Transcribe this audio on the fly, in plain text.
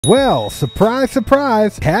Well, surprise,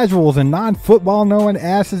 surprise, casuals and non-football knowing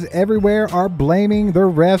asses everywhere are blaming the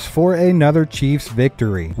refs for another Chiefs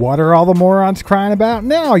victory. What are all the morons crying about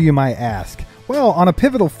now, you might ask? Well, on a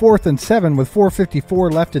pivotal 4th and 7 with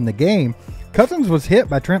 4:54 left in the game, Cousins was hit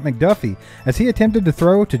by Trent McDuffie as he attempted to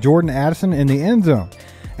throw to Jordan Addison in the end zone.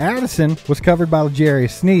 Addison was covered by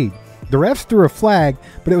L'Jarius Sneed. The refs threw a flag,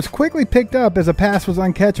 but it was quickly picked up as a pass was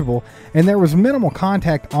uncatchable, and there was minimal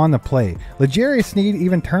contact on the play. L'Jarius Sneed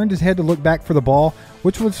even turned his head to look back for the ball,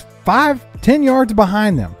 which was 5-10 yards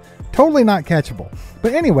behind them. Totally not catchable.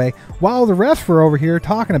 But anyway, while the refs were over here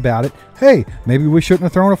talking about it, hey, maybe we shouldn't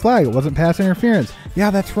have thrown a flag. It wasn't pass interference.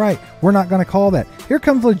 Yeah, that's right. We're not going to call that. Here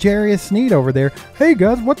comes L'Jarius Sneed over there. Hey,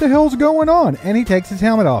 guys, what the hell's going on? And he takes his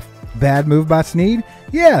helmet off. Bad move by Sneed?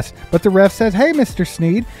 Yes, but the ref says, hey, Mr.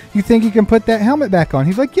 Sneed, you think you can put that helmet back on?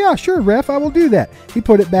 He's like, yeah, sure, ref, I will do that. He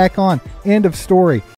put it back on. End of story.